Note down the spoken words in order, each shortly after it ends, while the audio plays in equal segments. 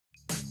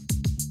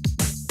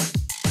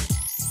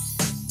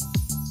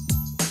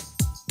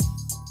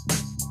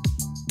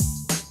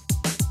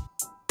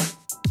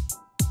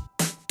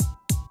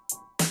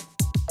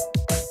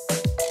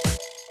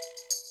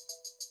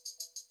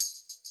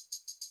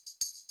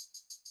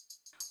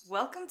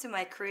Welcome to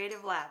my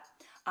creative lab.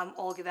 I'm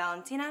Olga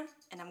Valentina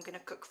and I'm gonna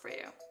cook for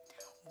you.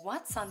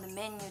 What's on the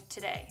menu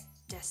today?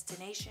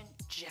 Destination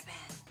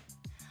Japan.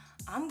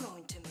 I'm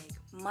going to make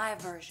my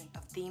version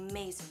of the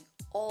amazing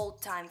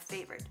all-time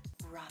favorite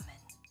ramen.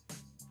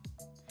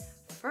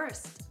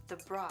 First, the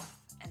broth,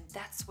 and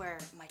that's where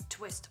my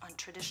twist on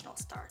traditional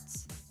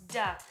starts.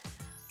 Duck.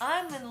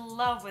 I'm in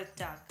love with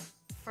duck.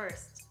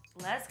 First,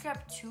 let's grab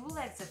 2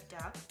 legs of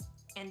duck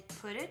and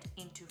put it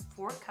into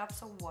 4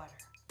 cups of water.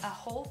 A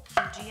whole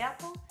Fuji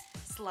apple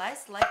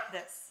sliced like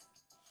this.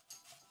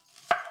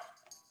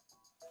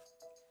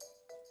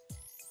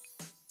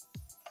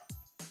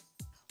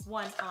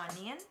 One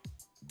onion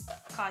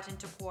cut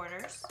into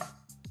quarters.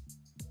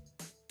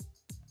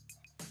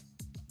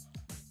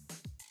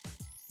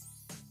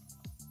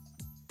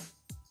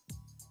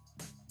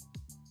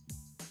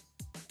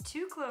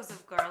 Two cloves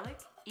of garlic,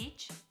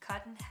 each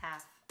cut in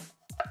half.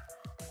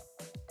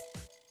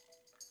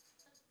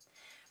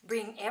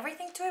 Bring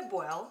everything to a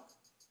boil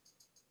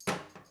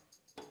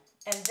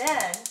and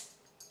then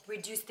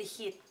reduce the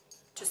heat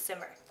to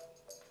simmer.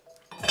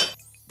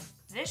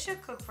 This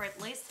should cook for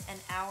at least an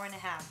hour and a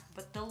half,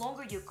 but the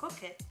longer you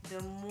cook it, the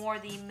more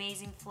the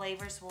amazing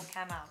flavors will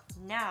come out.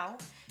 Now,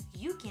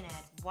 you can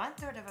add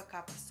 1/3 of a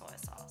cup of soy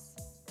sauce.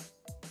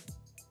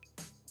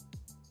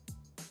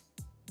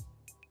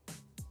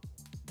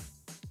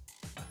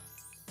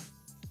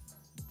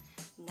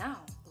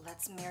 Now,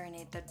 let's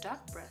marinate the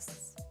duck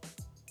breasts.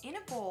 In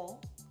a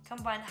bowl,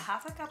 combine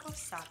 1/2 cup of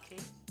sake,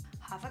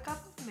 1/2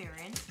 cup of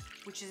mirin,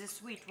 which is a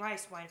sweet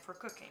rice wine for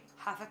cooking,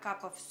 1/2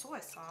 cup of soy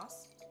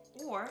sauce,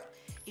 or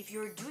if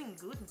you're doing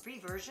gluten-free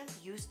version,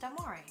 use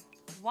tamari.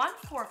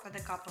 1/4 of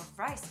the cup of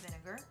rice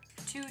vinegar,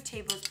 2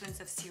 tablespoons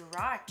of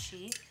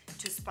sriracha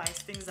to spice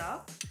things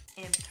up,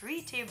 and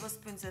 3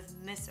 tablespoons of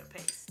miso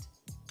paste.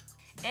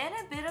 And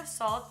a bit of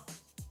salt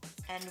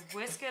and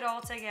whisk it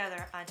all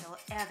together until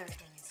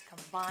everything is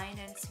combined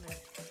and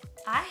smooth.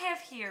 I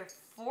have here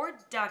 4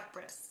 duck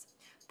breasts.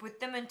 Put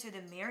them into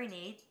the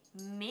marinade,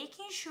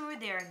 making sure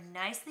they are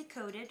nicely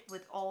coated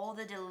with all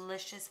the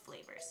delicious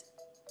flavors.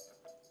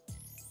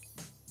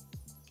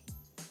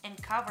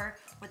 And cover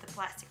with a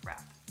plastic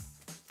wrap.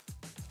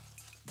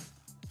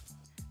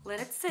 Let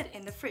it sit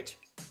in the fridge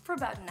for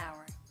about an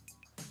hour.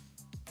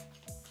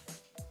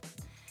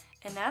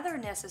 Another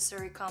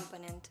necessary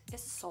component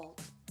is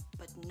salt,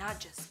 but not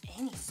just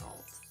any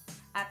salt.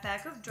 A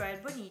pack of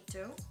dried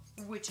bonito,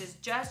 which is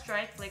just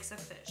dried flakes of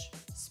fish.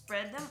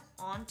 Spread them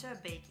onto a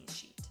baking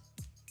sheet.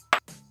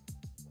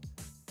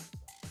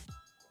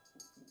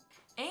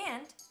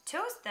 And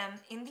toast them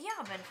in the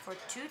oven for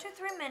 2 to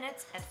 3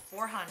 minutes at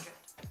 400.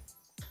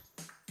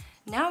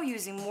 Now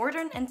using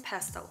mortar and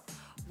pestle,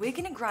 we're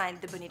gonna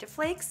grind the bonito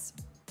flakes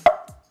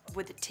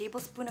with a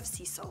tablespoon of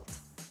sea salt.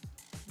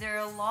 There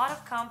are a lot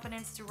of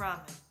components to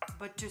ramen,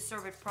 but to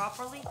serve it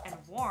properly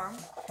and warm,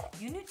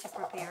 you need to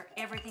prepare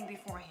everything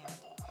beforehand.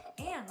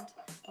 And,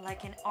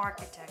 like an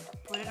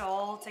architect, put it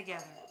all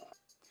together.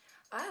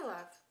 I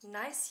love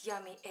nice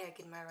yummy egg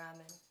in my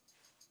ramen.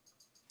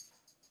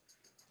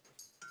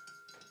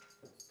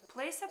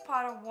 Place a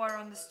pot of water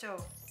on the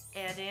stove.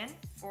 Add in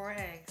 4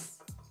 eggs.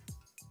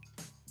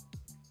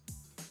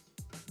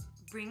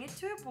 Bring it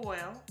to a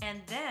boil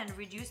and then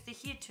reduce the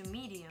heat to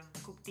medium.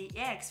 Cook the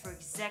eggs for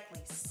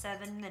exactly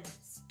 7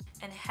 minutes.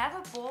 And have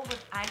a bowl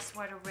with ice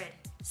water ready,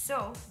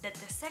 so that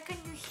the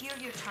second you hear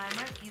your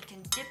timer, you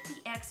can dip the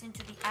eggs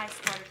into the ice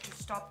water to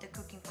stop the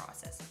cooking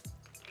process.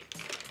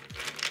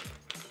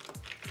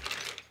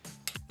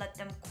 Let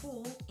them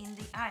cool in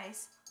the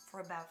ice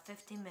for about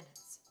 15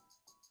 minutes.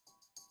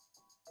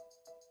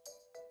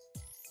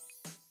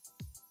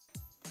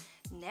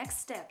 Next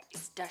step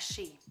is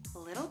dashi,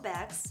 little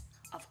bags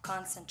of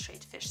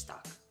concentrate fish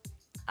stock.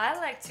 I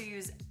like to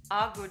use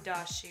ago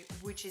dashi,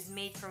 which is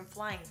made from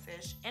flying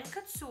fish, and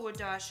katsuo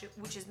dashi,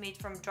 which is made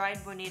from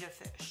dried bonito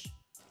fish.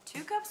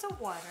 2 cups of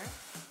water,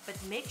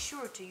 but make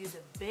sure to use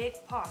a big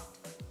pot,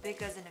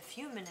 because in a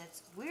few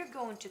minutes we're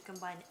going to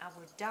combine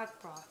our duck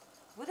broth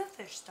with the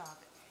fish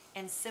stock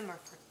and simmer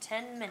for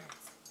 10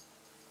 minutes.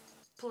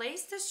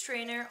 Place the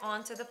strainer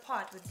onto the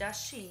pot with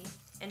dashi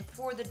and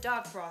pour the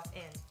duck broth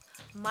in.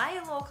 My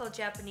local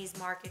Japanese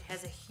market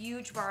has a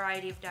huge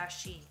variety of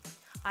dashi.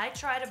 I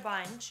tried a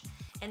bunch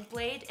and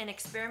played an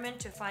experiment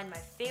to find my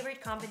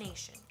favorite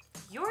combination.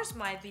 Yours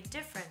might be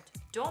different.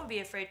 Don't be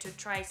afraid to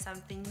try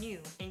something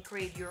new and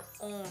create your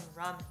own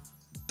ramen.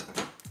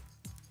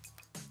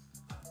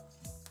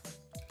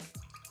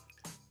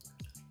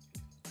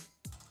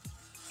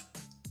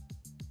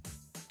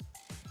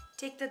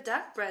 Take the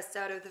duck breast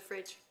out of the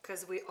fridge,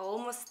 cause we're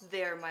almost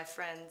there, my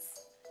friends.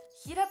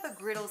 Heat up a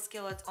griddle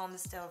skillet on the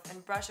stove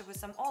and brush it with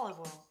some olive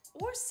oil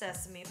or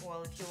sesame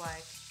oil if you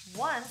like.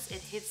 Once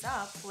it heats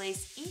up,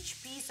 place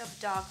each piece of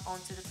duck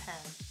onto the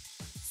pan,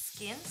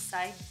 skin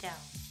side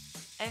down,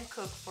 and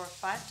cook for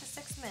 5 to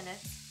 6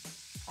 minutes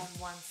on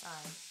one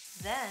side,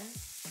 then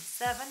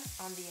 7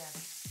 on the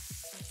other.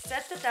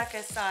 Set the duck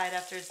aside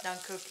after it's done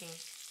cooking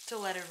to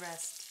let it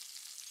rest.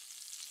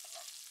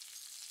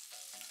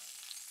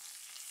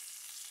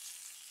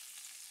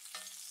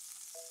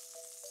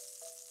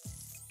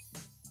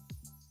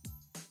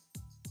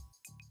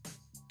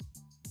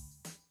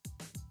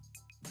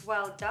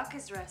 While duck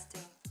is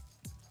resting,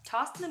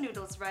 toss the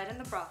noodles right in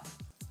the broth.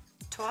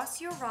 Toss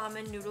your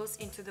ramen noodles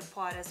into the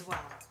pot as well.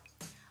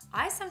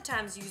 I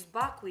sometimes use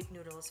buckwheat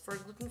noodles for a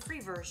gluten-free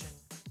version.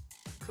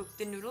 Cook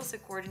the noodles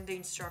according to the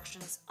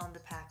instructions on the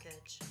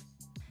package.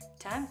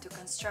 Time to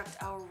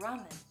construct our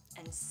ramen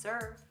and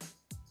serve.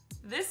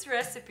 This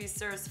recipe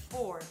serves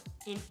 4.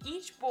 In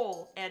each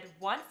bowl, add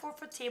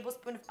 1/4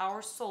 tablespoon of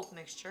our salt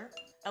mixture,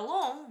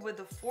 along with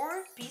the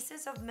 4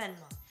 pieces of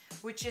menma,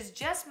 which is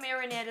just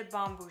marinated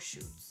bamboo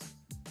shoots.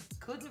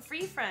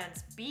 Gluten-free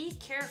friends, be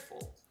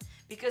careful,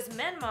 because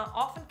menma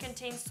often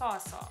contains soy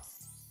sauce.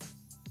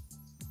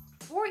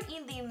 Pour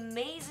in the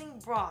amazing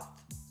broth.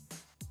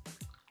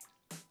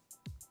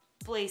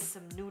 Place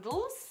some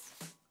noodles.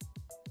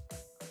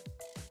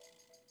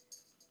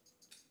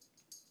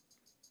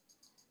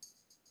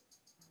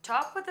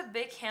 Top with a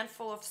big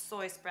handful of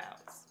soy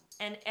sprouts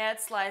and add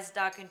sliced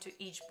duck into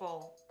each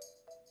bowl.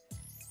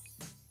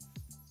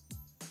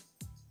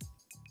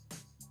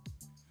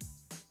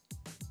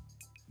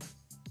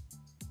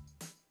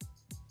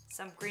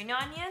 Some green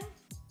onion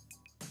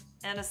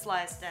and a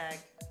sliced egg.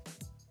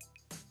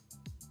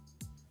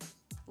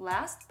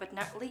 Last but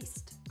not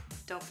least,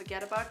 don't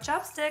forget about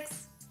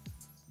chopsticks.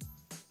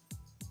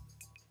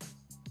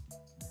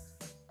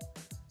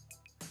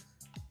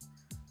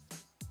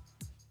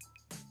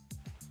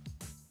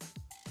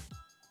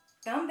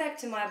 Come back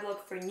to my blog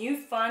for new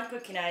fun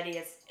cooking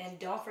ideas and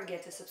don't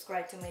forget to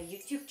subscribe to my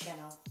YouTube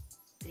channel.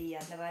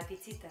 Приятного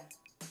аппетита!